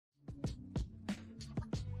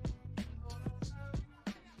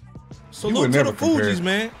Salute to the Fugees,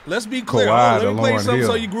 man. Let's be clear. Kawhi Let me play Lauryn something Hill.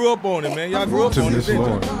 so you grew up on it, man. Y'all grew up on it, didn't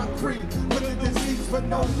you?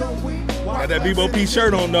 Got that B.O.P.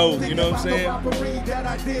 shirt on, though. You know what I'm saying?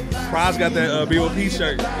 Prize got that B.O.P.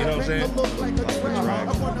 shirt. You know what I'm saying? Come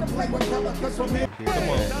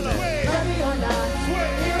on.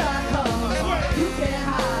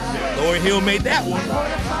 Lauryn Hill made that one.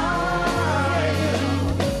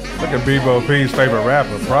 Look at B.O.P.'s favorite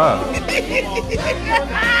rapper, Prize.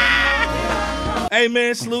 Hey,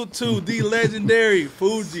 man, salute to the legendary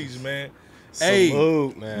Fugees, man.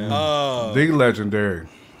 Salute, man. The legendary.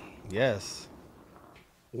 Yes.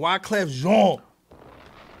 Wyclef Jean.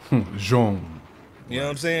 Jean. You know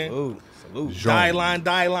what I'm saying? Salute. Die line.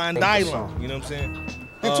 You know what I'm saying?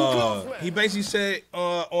 He basically said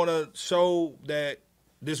on a show that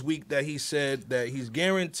this week that he said that he's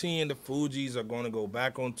guaranteeing the Fugees are going to go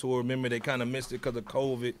back on tour. Remember, they kind of missed it because of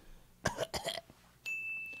COVID.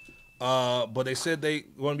 But they said they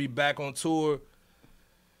going to be back on tour.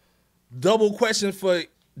 Double question for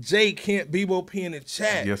Jay Kent, B.O.P. in the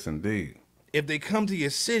chat. Yes, indeed. If they come to your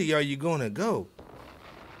city, are you going to go?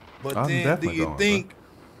 But I'm then, do definitely you going, think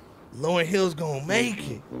Lauryn Hill's going to make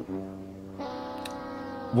it?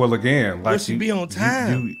 Well, again, like Will she be on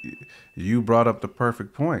time? You brought up the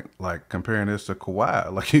perfect point, like comparing this to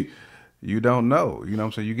Kawhi. Like you don't know. You know what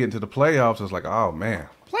I'm saying? You get into the playoffs, it's like, oh man,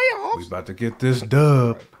 Playoffs? we about to get this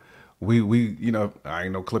dub. We you know, I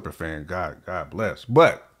ain't no Clipper fan, God bless.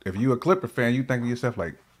 But if you a Clipper fan, you think to yourself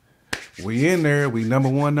like, we in there, we number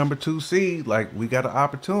 1, number 2 seed, like we got an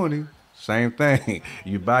opportunity. Same thing.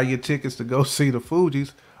 You buy your tickets to go see the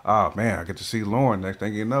Fugees. Oh man, I get to see Lauren. Next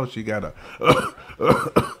thing you know, she got a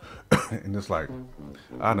and it's like,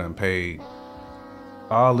 I done paid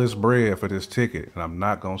all this bread for this ticket, and I'm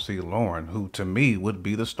not gonna see Lauren, who to me would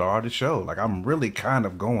be the star of the show. Like I'm really kind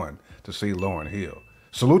of going to see Lauryn Hill.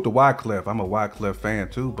 Salute to Wyclef. I'm a Wyclef fan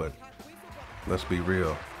too, but let's be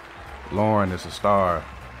real. Lauren is a star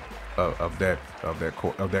of that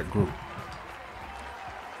group.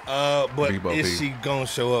 But B.O.P. is she gonna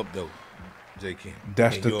show up though, J.K.?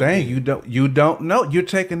 That's the thing. You don't know. You're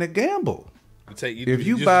taking a gamble. If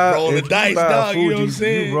you buy Fugees, you know what I'm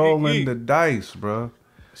saying? You rolling the dice, bro.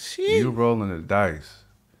 Shit. You rolling the dice.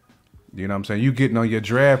 You know what I'm saying? You getting on your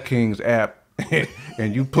DraftKings app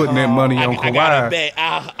and you putting that money on Kawhi. I got a bet.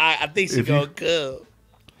 I think she's gonna come.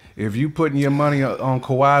 If you putting your money on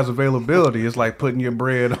Kawhi's availability, it's like putting your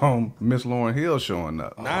bread on Miss Lauryn Hill showing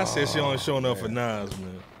up. Nas said she only showing up for Nas,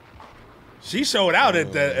 man. She showed out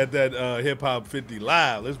at that Hip Hop 50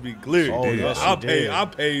 Live. Let's be clear. Oh, yes, I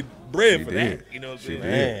paid bread for that. You know what I'm saying?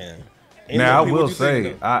 Man. Now I will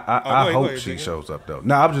say, I hope she shows up though.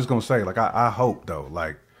 Now I'm just gonna say, like I hope though,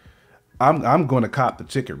 like I'm gonna cop the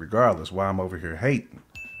ticket regardless while I'm over here hating.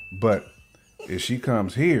 But if she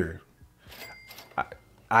comes here,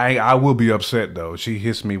 I will be upset though. She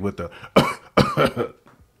hits me with the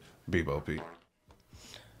B.O.P.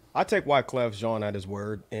 I take Wyclef Jean at his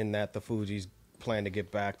word in that the Fugees plan to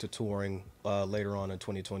get back to touring later on in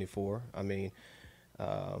 2024. I mean,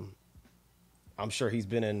 I'm sure he's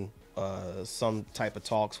been in some type of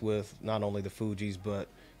talks with not only the Fugees, but,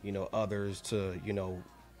 you know, others to, you know,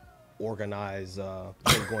 organize them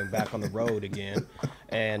going back on the road again.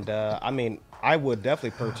 And I mean, I would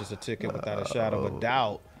definitely purchase a ticket without a shadow of a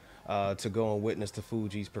doubt to go and witness the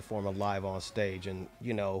Fugees performing live on stage. And,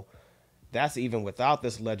 you know, that's even without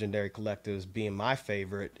this legendary collectives being my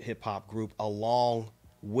favorite hip hop group along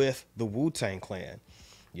with the Wu-Tang Clan.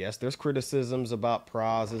 Yes, there's criticisms about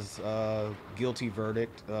Praz's guilty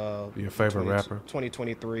verdict. Your favorite rapper?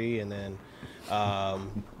 2023, and then,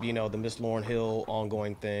 you know, the Miss Lauryn Hill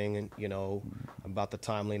ongoing thing, and, you know, about the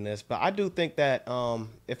timeliness. But I do think that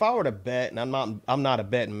if I were to bet, and I'm not a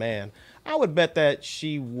betting man, I would bet that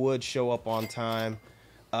she would show up on time.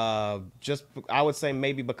 Just, I would say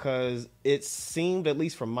maybe because it seemed, at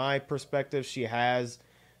least from my perspective, she has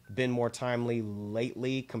been more timely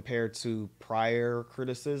lately compared to prior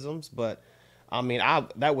criticisms. But I mean,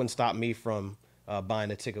 that wouldn't stop me from buying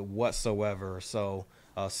a ticket whatsoever. So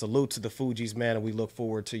salute to the Fugees, man, and we look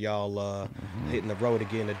forward to y'all hitting the road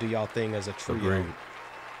again to do y'all thing as a trio.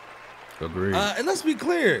 Agreed. And let's be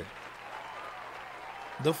clear,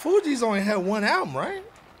 the Fugees only had one album, right?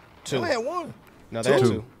 Two. They only had one. No, they had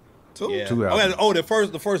two. Yeah. Two albums. Oh, the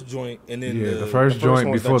first joint, and then the first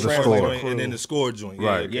joint before the score, and then the score joint.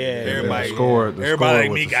 Right. Yeah. Everybody, everybody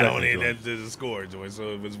like me got on it. That's the score joint. So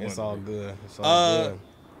it was one. It's all good. It's all good.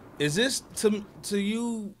 Is this to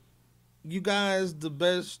you guys the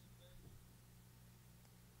best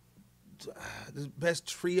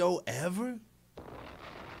trio ever?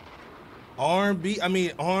 R&B,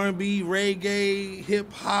 reggae,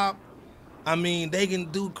 hip hop. I mean, they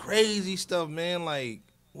can do crazy stuff, man. Like,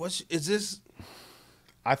 is this?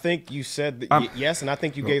 I think you said that yes, and I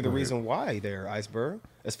think you gave the reason why there, Iceberg.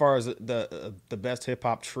 As far as the best hip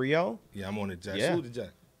hop trio. Yeah, I'm on it, Jack. Yeah. Salute to Jack.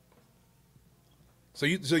 So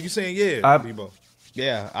you saying Bebo?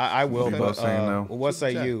 Yeah, I will. But saying no. What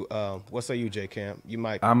say you? What say you, J Camp? You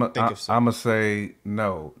might I'm think of some. I'm gonna say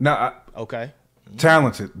no. No, Okay.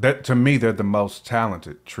 talented. That to me, they're the most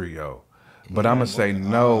talented trio. But I'm gonna say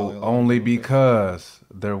no only because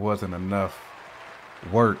there wasn't enough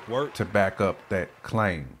work to back up that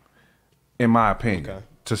claim, in my opinion. Okay.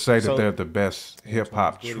 To say that they're the best hip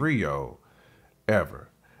hop trio ever.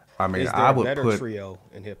 I mean, Is there I a would better put trio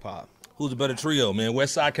in hip hop? Who's a better trio, man?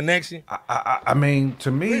 West Side Connection. I mean,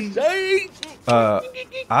 to me,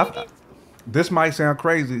 this might sound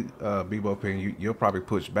crazy, Bebo Pin. You'll probably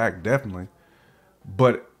push back, definitely.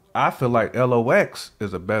 But I feel like LOX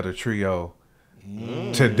is a better trio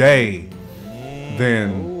today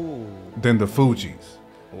than the Fugees.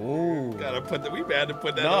 Ooh. We had to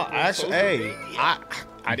put that. No, up actually, hey,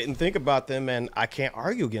 I didn't think about them, and I can't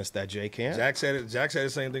argue against that, J Camp. Jack said it. Jack said the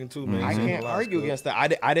same thing too, man. I can't argue against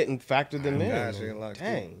that. I didn't factor them in. Gosh,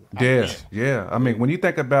 Dang. Yeah. I mean, when you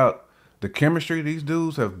think about the chemistry these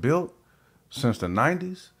dudes have built since the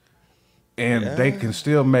 90s, and they can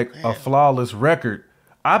still make a flawless record,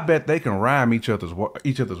 I bet they can rhyme each other's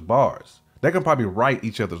bars. They can probably write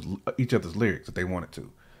each other's lyrics if they wanted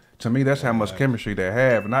to. To me, that's how much chemistry they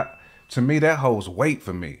have, and to me that holds weight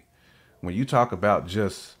for me. When you talk about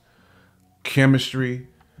just chemistry,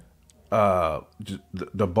 just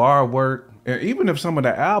the bar work, and even if some of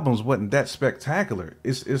the albums wasn't that spectacular,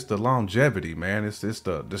 it's the longevity, man. It's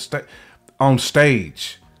the on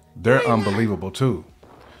stage, they're unbelievable too.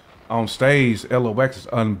 On stage, LOX is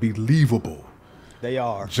unbelievable. They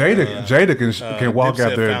are. Jada can walk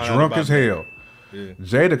out there found out drunk about as that. hell. Yeah.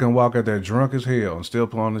 Jada can walk out there drunk as hell and still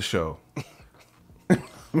put on the show. First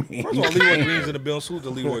of all, Leroy Green's in the bill. Salute to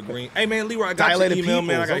Leroy Green. Hey man, Leroy, I got Dilated your email,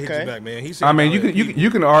 man. I gotta Peoples, hit you back, man. He said, I mean, you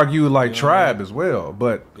can argue like Tribe as well,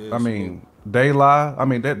 but I mean, De La. I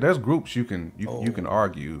mean, there's groups you can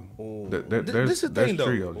argue. This is the thing, though.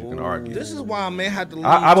 Trios you can argue. This is why, man, had to.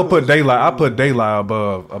 I would put De La. I put De La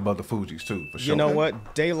above the Fugees too, for sure. You know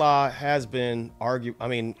what? De La has been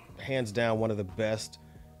hands down one of the best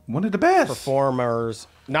performers.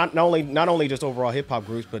 Not only just overall hip hop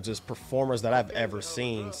groups, but just performers that I've ever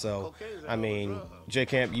seen. So, I mean, J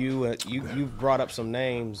Camp, you brought up some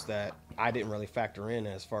names that I didn't really factor in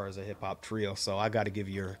as far as a hip hop trio. So I got to give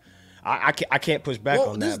your. I can't push back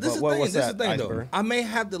on that. But what's that, thing, Iceberg? though. I may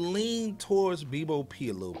have to lean towards Bebo P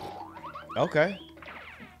a little bit. Okay.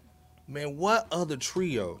 Man, what other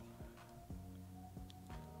trio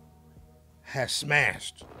has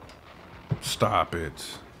smashed? Stop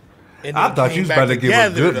it. And I thought you was about to give a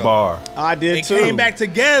good bar. I did They too. came back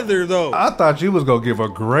together though. I thought you was gonna give a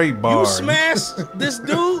great bar. You smashed this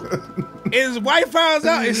dude, and his wife finds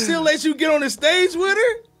out and still lets you get on the stage with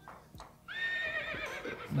her.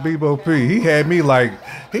 Bebo P, he had me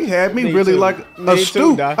really too. like Me a too,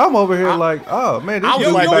 stoop. Doc. I'm over here like, oh man, this I was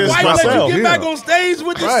dude like Your about to this wife drop let myself. you a get back gem. on stage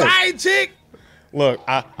with the Right. side chick. Look,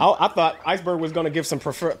 I thought Iceberg was gonna give some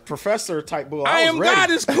professor type bull. I was am ready. God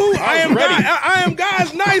is cool. I am ready. God. I am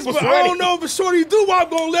God's nice, but I ready. don't know if Shorty do. I'm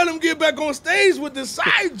gonna let him get back on stage with the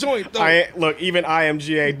side joint though. Look, even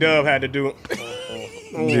IMGA Dub had to do it.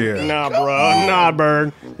 Yeah. Nah, bro. Nah,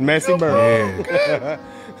 Bird. Messy Bird. Yeah.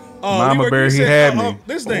 Mama Leroy Bear, Green he said, had me.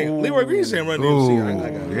 This thing, Leroy Green saying Run Ooh, DMC. I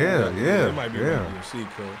got it. yeah. It might be Run DMC,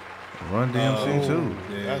 cuz. Run DMC too.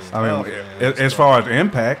 Yeah, I mean, as far as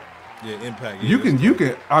impact, yeah, impact. Yeah, you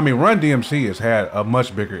can. I mean, Run DMC has had a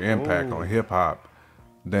much bigger impact on hip hop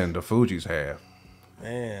than the Fugees have.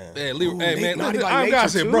 Man. Hey, Leroy, hey man, Naughty by I Nature, gotta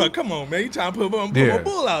say, too. bro, come on, man. You trying to put Yeah. a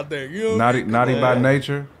bull out there? You know? Naughty by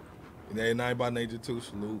nature. Yeah, Naughty by Nature too.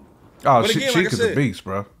 Salute. Oh, But again, like I Chic is a said- beast,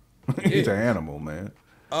 bro. He's Yeah. an animal, man.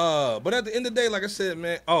 But at the end of the day, like I said,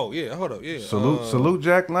 man. Oh yeah, hold up, yeah. Salute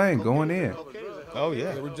Jack Lane going in. Oh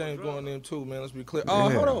yeah. Rick James going in too, man. Let's be clear. Yeah.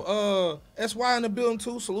 Hold on. SY in the building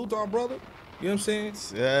too. Salute to our brother. You know what I'm saying?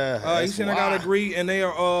 Yeah. He said I gotta agree, and they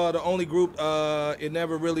are the only group it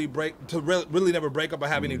never really really never break up or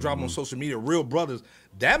have any drama on social media. Real brothers.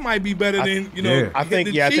 That might be better than Yeah. I think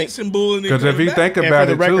yeah, I cheeks think- and bull. Because if you think And about for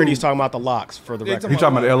the it record, too, he's talking about the locks. For the Yeah, record. he's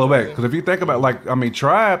talking about the LOX. Because if you think about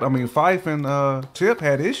Tribe, Fife and Tip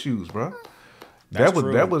had issues, bro. That's That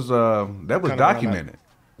true. was around documented.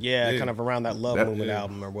 Yeah, kind of around that Love That- Movement yeah.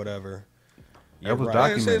 album or whatever. That was right.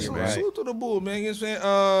 Like I said, documented, man. salute to the bull, man. You know what I'm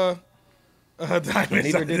saying? Diamonds,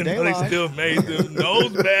 Neither I did didn't they know they lie. still made them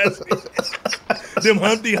nose baskets. them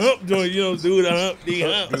Humpty Hump joints, you know, do the Humpty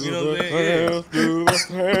Hump. You know what I'm saying? Do the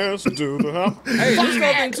hands, do the hump. Hey, this is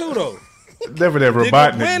thing too though. Never that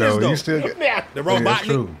Robotnik though. though. You still get The yeah, that's Robotnik.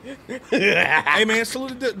 true. Hey man,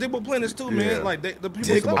 salute the Dibble Planners too, man. Yeah. Like the people.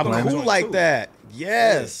 Dick fuck I'm with that Cool joint, like too. that.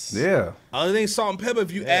 Yes. Yeah. Other than Salt and Pepper,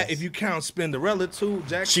 if you Yes. if you count Spinderella too,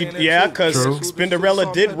 Jack. She, saying that yeah, too. because True. Spinderella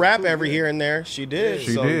Salt did and rap Pepper, every too, here yeah. and there. She did.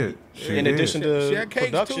 She So, did. She in did. addition to She had cakes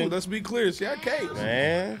production, too. Let's be clear. She had cakes.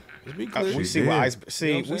 man. Let's be clear. We She see what did. ice. See,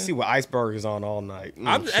 You know what I'm we saying? see what iceberg is on all night.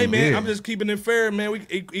 Hey man, did. I'm just keeping it fair, man. We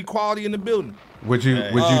equality in the building. Would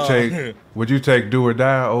you take Do or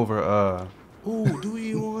Die over Ooh, do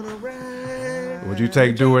you wanna ride? would you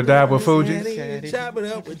take Do or Die with Fugees? Chop it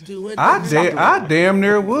up with do it. I damn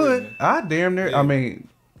near would. I damn near. I mean,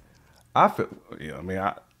 I feel. Yeah, I mean,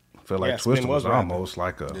 I feel like Yeah, Spin Twister was was rapping. almost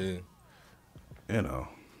like a, Yeah. you know,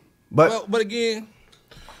 but Well, but again,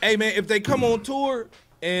 hey man, if they come on tour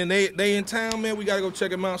and they in town, man, we gotta go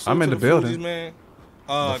check them out. Salute I'm in to the building. Fugees, man.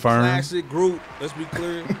 The Firm. Classic group. Let's be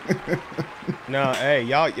clear. No, hey,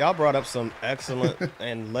 y'all brought up some excellent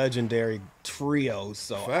and legendary trios.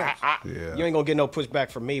 So Facts. Yeah. you ain't gonna get no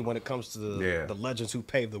pushback from me when it comes to Yeah. the legends who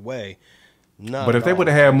paved the way. None. but if at they all. would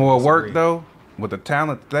have had more Disagree. work though, with the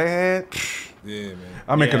talent they had, Yeah, man.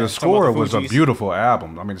 I mean, Yeah, because the talking about score the was a Fugees. beautiful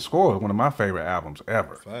album. I mean, the score was one of my favorite albums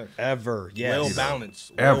ever. Facts. Ever, yes, Well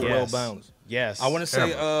balanced. Ever. Well Yes. balanced. yes. I want to say,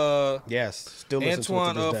 yes. Still listen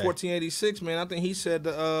Antoine to it to this day. 1486, man. I think he said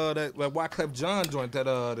that Wyclef John joint, that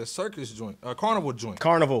the circus joint, Carnival joint.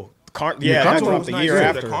 Carnival. Yeah, Yeah, that Carnival dropped was the nice, year too.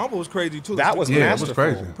 after. The Carnival was crazy too. That was Yeah, it masterful.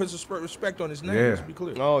 was crazy. Put some respect on his name. Yeah. Let's be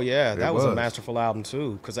clear. Oh yeah, that was a was. masterful album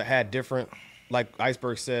too, because it had different, like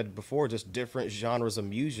Iceberg said before, just different genres of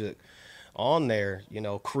music on there. You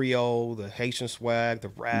know, Creole, the Haitian swag, the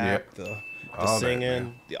rap, Yep. the All that, singing,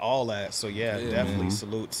 man. all that. So yeah, definitely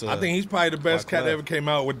salute to. I think he's probably the best cat Wyclef. that ever came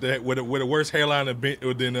out with the worse hairline than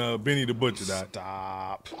Benny the Butcher. Dog.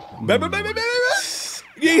 Stop. Baby.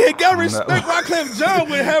 You gotta respect Wyclef John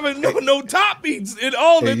with having no top beats and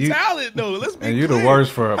all the And you- talent though. Let's be And you the clear.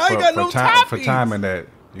 worst for How you got no top for beats? timing that.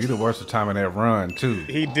 You the worst for timing that run too.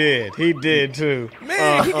 He did too.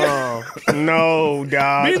 Man, No,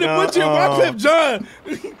 dog. Benny the Butcher and Wyclef John.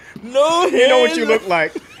 No, You know what you look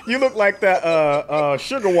like? You look like that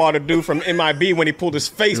sugar water dude from MIB when he pulled his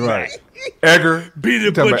face Right. back. Edgar. Be the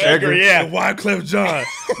You talking about Butcher, Edgar? yeah. and Wyclef John.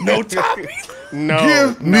 No top beats. No,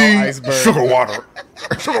 Give no me iceberg. sugar water.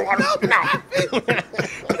 Sugar water. No top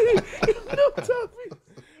beats.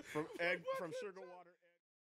 From sugar water.